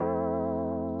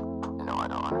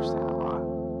understand why.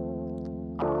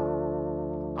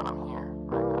 But I'm here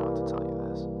right now to tell you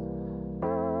this.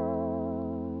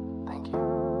 Thank you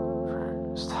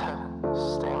for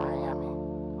staring at me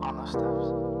on those steps.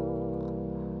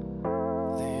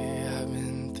 Lately I've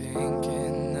been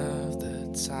thinking of the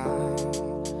time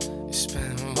you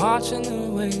spent watching the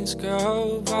waves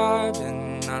go by,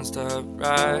 been non-stop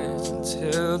rides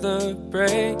until the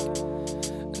break.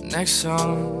 The next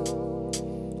song,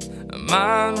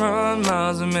 mine run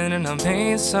miles a minute. I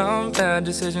made some bad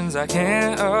decisions. I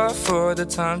can't afford the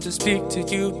time to speak to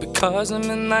you because I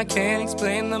can't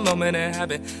explain the moment it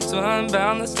happened. So I'm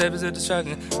bound, the step is a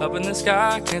distraction. Up in the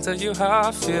sky, I can't tell you how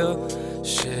I feel.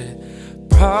 Shit,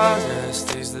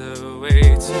 progress leads the way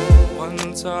to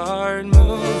one start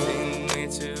moving way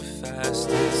too fast.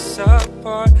 It's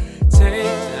apart. Take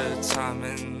the time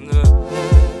and look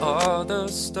at all the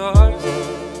stars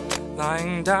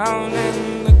lying down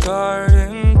in the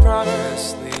garden.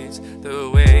 Progress leads the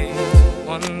way.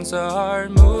 Ones are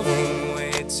moving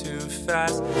way too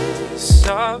fast. It's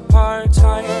apart.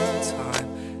 Take time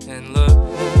and look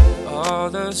at all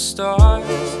the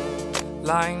stars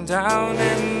lying down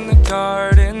in the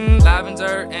garden.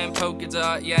 Lavender and polka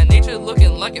dot, yeah, nature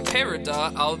looking like a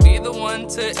paradox. I'll be the one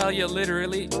to tell you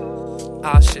literally,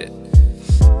 ah shit,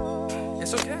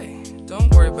 it's okay, don't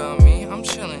worry about me, I'm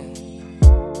chilling.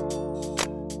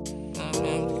 I'm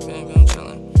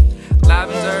chilling.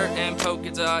 Lavender and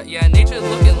polka dot, yeah, nature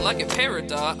looking like a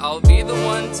paradox. I'll be the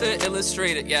one to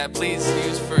illustrate it, yeah, please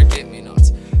use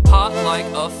forget-me-nots. Hot like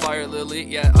a fire lily,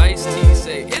 yeah, iced tea.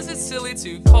 Say, is it silly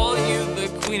to call you the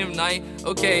queen of night?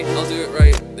 Okay, I'll do it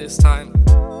right this time.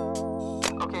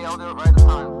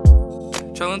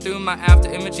 Trolling through my after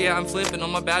image, yeah, I'm flipping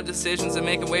on my bad decisions and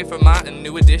making way for my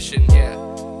new edition, yeah.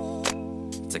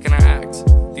 To counteract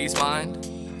these mind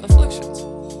afflictions.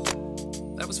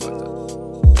 That was fucked up.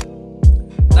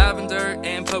 Lavender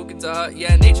and polka dot,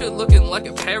 yeah, nature looking like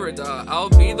a paradox. I'll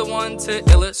be the one to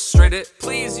illustrate it.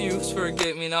 Please use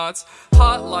forget-me-nots.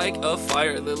 Hot like a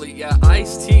fire lily, yeah,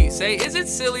 iced tea. Say, is it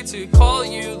silly to call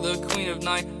you the queen of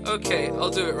night? Okay, I'll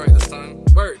do it right this time.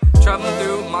 Word. Traveling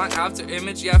through my after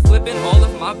image, yeah, flipping all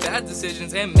of my bad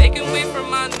decisions and making way for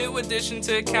my new addition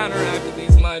to counteract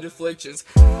these mind afflictions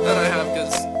that I have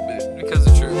because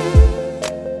of truth.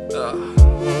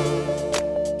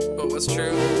 But what's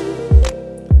true?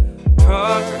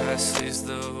 Progress leads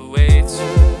the way to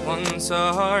one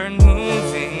start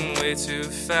moving way too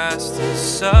fast.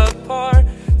 It's apart.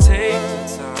 Take the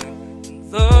time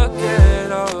and look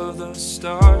at all the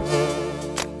stars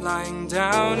lying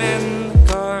down in the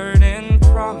garden.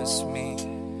 Promise me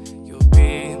you'll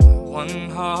be my one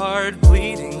heart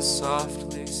bleeding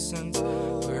softly, since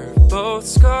we're both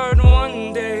scarred.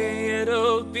 One day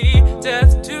it'll be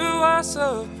death do us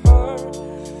apart.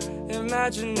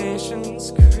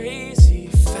 Imagination's crazy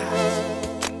fast.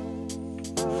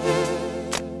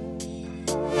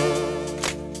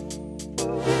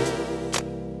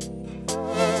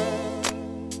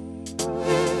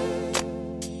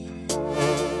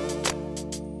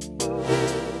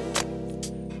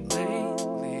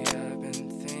 Lately I've been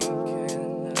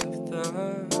thinking of the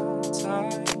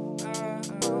time,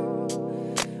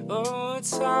 oh,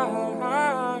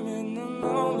 time in the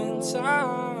moment,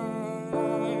 time.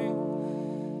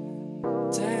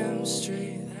 Damn straight.